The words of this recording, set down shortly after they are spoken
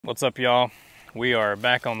What's up, y'all? We are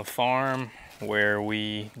back on the farm where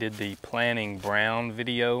we did the planting brown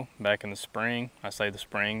video back in the spring. I say the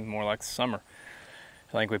spring, more like the summer.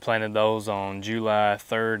 I think we planted those on July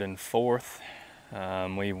 3rd and 4th.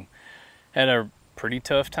 We had a pretty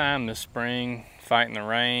tough time this spring, fighting the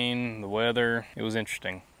rain, the weather. It was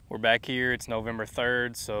interesting. We're back here, it's November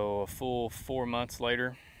 3rd, so a full 4 months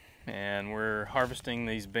later. And we're harvesting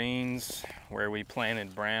these beans where we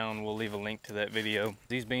planted brown. We'll leave a link to that video.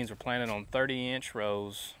 These beans were planted on 30-inch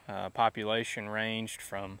rows. Population ranged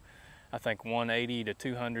from, I think, 180 to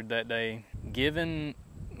 200 that day. Given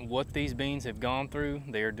what these beans have gone through,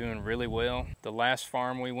 they are doing really well. The last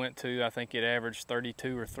farm we went to, I think it averaged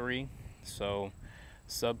 32 or 3, so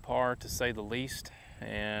subpar to say the least.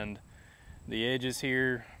 And the edges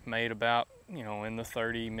here made about, in the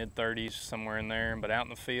 30, mid-30s, somewhere in there. But out in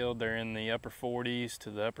the field, they're in the upper 40s to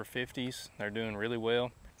the upper 50s. They're doing really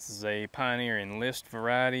well. This is a Pioneer Enlist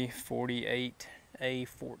variety,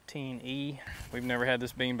 48A14E. We've never had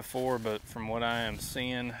this bean before, but from what I am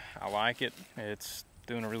seeing, I like it. It's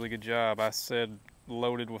doing a really good job. I said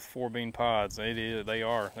loaded with 4-bean pods. They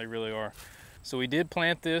really are. So we did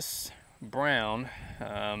plant this brown.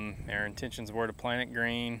 Our intentions were to plant it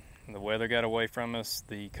green. The weather got away from us.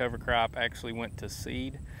 The cover crop actually went to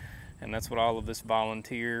seed, and that's what all of this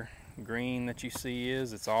volunteer green that you see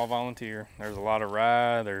is. It's all volunteer. There's a lot of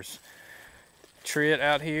rye, there's trit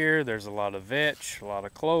out here, there's a lot of vetch, a lot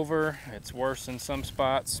of clover. It's worse in some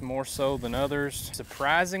spots, more so than others.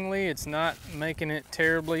 Surprisingly, it's not making it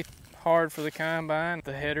terribly hard for the combine.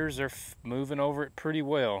 The headers are moving over it pretty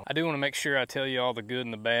well. I do want to make sure I tell you all the good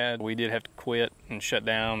and the bad. We did have to quit and shut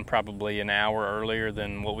down probably an hour earlier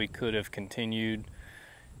than what we could have continued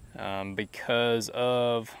because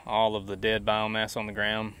of all of the dead biomass on the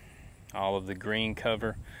ground, all of the green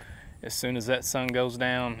cover. As soon as that sun goes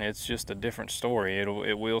down, it's just a different story.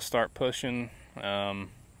 It will start pushing. It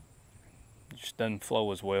just doesn't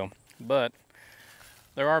flow as well. But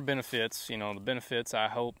there are benefits. The benefits, I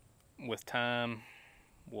hope, with time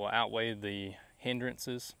will outweigh the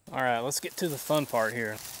hindrances. All right, let's get to the fun part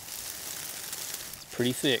here. It's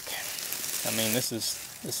pretty thick. I mean, this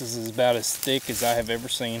is about as thick as I have ever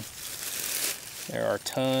seen. There are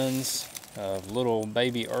tons of little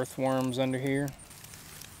baby earthworms under here.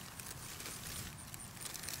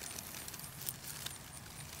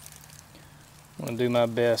 I'm gonna do my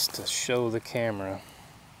best to show the camera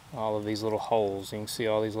all of these little holes. You can see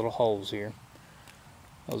all these little holes here.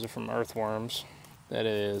 Those are from earthworms. That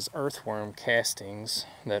is earthworm castings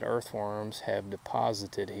that earthworms have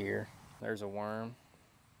deposited here. There's a worm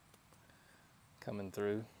coming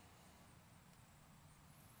through.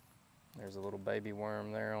 There's a little baby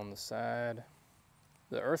worm there on the side.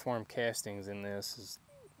 The earthworm castings in this is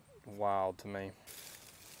wild to me.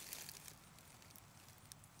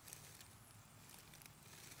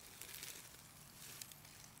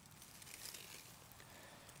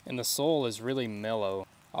 And the soil is really mellow.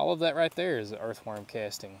 All of that right there is the earthworm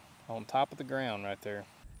casting on top of the ground right there.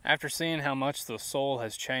 After seeing how much the soil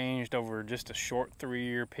has changed over just a short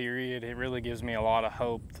 3-year period, it really gives me a lot of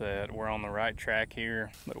hope that we're on the right track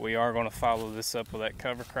here. But we are going to follow this up with that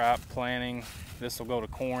cover crop planting. This will go to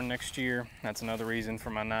corn next year. That's another reason for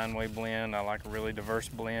my 9-way blend. I like a really diverse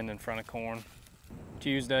blend in front of corn.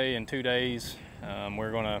 Tuesday, in 2 days,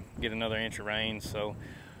 we're going to get another inch of rain, so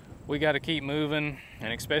we got to keep moving,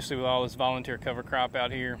 and especially with all this volunteer cover crop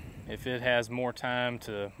out here, if it has more time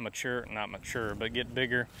to but get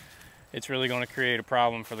bigger, it's really going to create a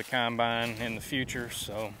problem for the combine in the future,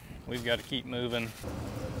 so we've got to keep moving.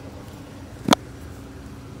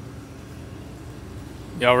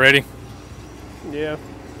 Y'all ready? Yeah.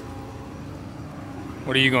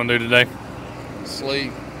 What are you going to do today?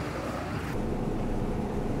 Sleep.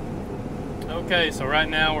 Okay, so right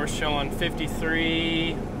now we're showing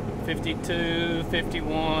 53, 52,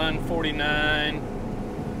 51, 49,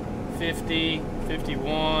 50,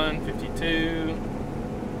 51, 52.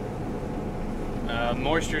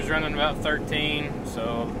 Moisture's running about 13,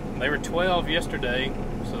 so they were 12 yesterday,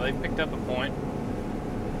 so they picked up a point.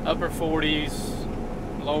 Upper 40s,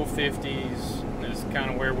 low 50s is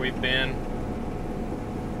kind of where we've been.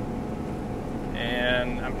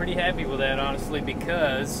 And I'm pretty happy with that, honestly,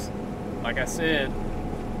 because, like I said,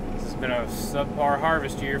 it's been a subpar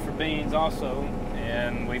harvest year for beans also,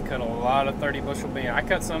 and we've cut a lot of 30 bushel beans. I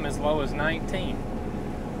cut some as low as 19,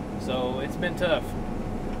 so it's been tough.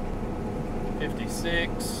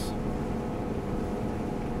 56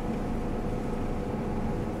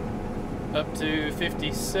 up to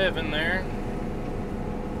 57 there.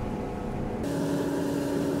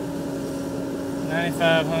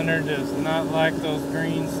 9500 does not like those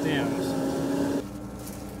green stems.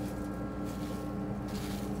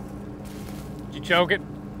 you choke it?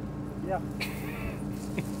 Yeah.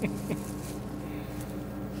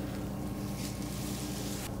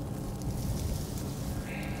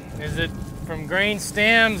 Is it from green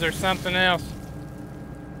stems or something else?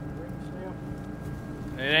 Green stem.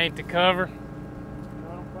 It ain't the cover? No,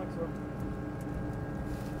 I don't think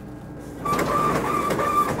so.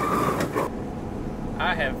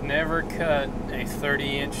 I have never cut a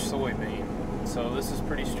 30-inch soybean, so this is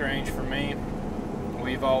pretty strange for me.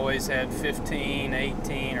 We've always had 15,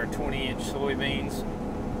 18, or 20-inch soybeans.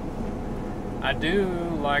 I do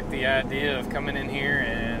like the idea of coming in here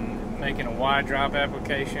and making a wide drop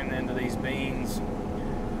application into these beans.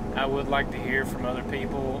 I would like to hear from other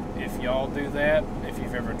people if y'all do that, if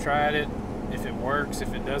you've ever tried it, if it works,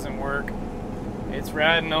 if it doesn't work. It's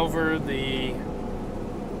riding over the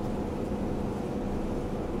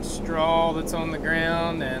straw that's on the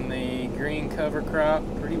ground and the green cover crop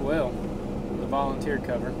pretty well, the volunteer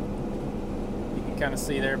cover. You can kind of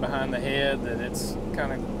see there behind the head that it's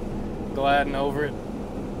kind of gliding over it.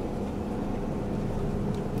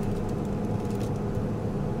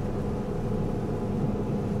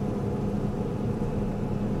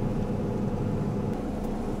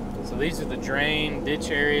 So these are the drain ditch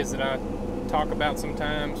areas that I talk about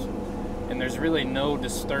sometimes, and there's really no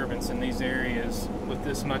disturbance in these areas with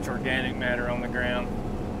this much organic matter on the ground.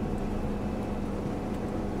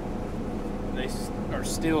 They are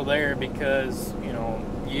still there because, you know,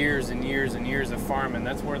 years and years and years of farming,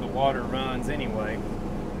 that's where the water runs anyway.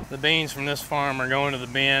 The beans from this farm are going to the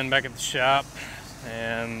bin back at the shop,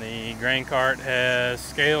 and the grain cart has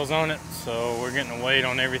scales on it, so we're getting a weight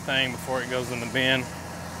on everything before it goes in the bin.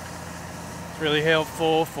 It's really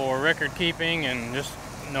helpful for record keeping and just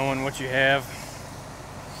knowing what you have.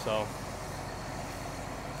 So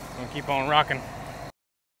I'm gonna keep on rocking.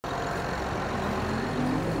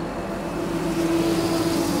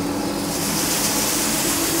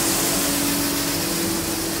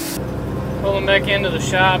 Pulling back into the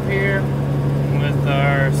shop here with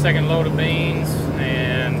our second load of beans,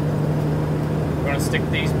 and we're going to stick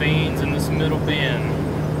these beans in this middle bin.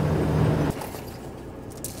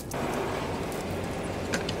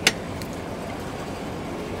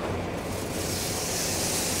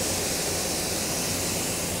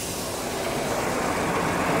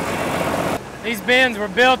 These bins were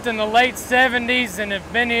built in the late 70s and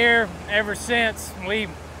have been here ever since. We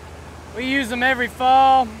use them every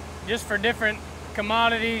fall, just for different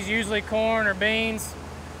commodities, usually corn or beans.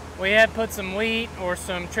 We had put some wheat or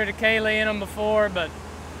some triticale in them before, but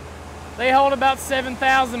they hold about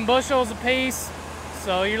 7,000 bushels a piece.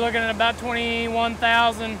 So you're looking at about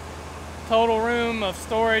 21,000 total room of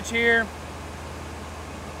storage here.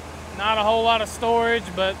 Not a whole lot of storage,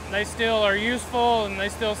 but they still are useful and they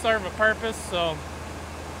still serve a purpose, so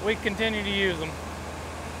we continue to use them.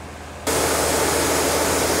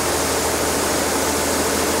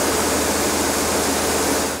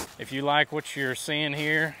 If you like what you're seeing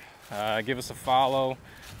here, give us a follow,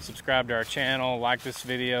 subscribe to our channel, like this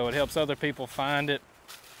video. It helps other people find it.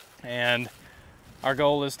 And our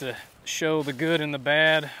goal is to show the good and the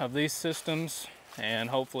bad of these systems and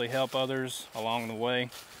hopefully help others along the way.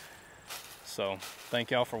 So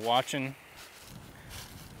thank y'all for watching.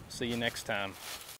 See you next time.